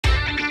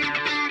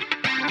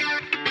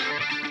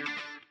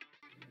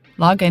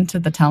Log into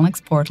the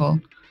Telnyx portal,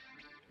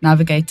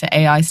 navigate to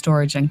AI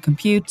Storage and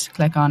Compute,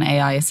 click on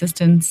AI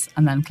Assistance,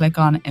 and then click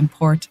on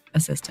Import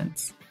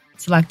Assistance.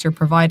 Select your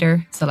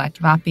provider,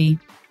 select VAPI.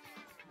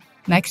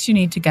 Next, you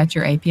need to get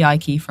your API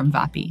key from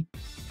VAPI.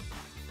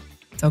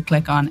 So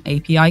click on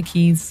API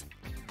Keys,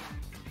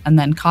 and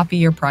then copy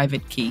your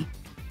private key.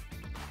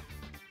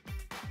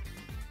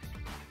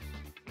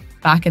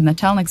 Back in the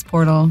Telnyx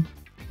portal,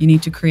 you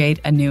need to create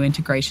a new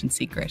integration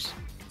secret.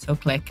 So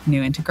click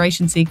New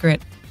Integration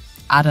Secret,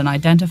 add an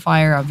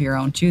identifier of your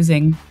own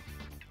choosing,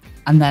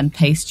 and then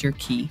paste your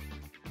key.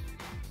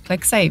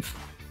 Click Save.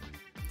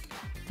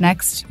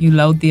 Next, you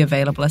load the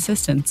available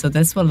assistants. So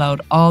this will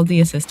load all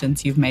the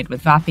assistants you've made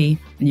with VAPI,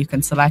 and you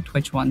can select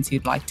which ones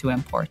you'd like to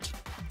import.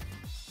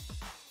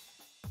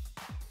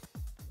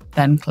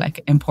 Then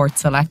click Import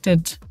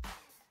Selected,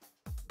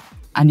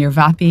 and your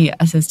VAPI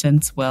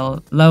assistants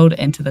will load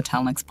into the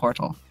Telnyx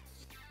portal.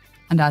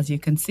 And as you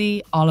can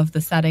see, all of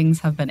the settings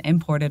have been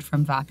imported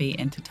from VAPI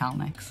into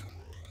Telnyx.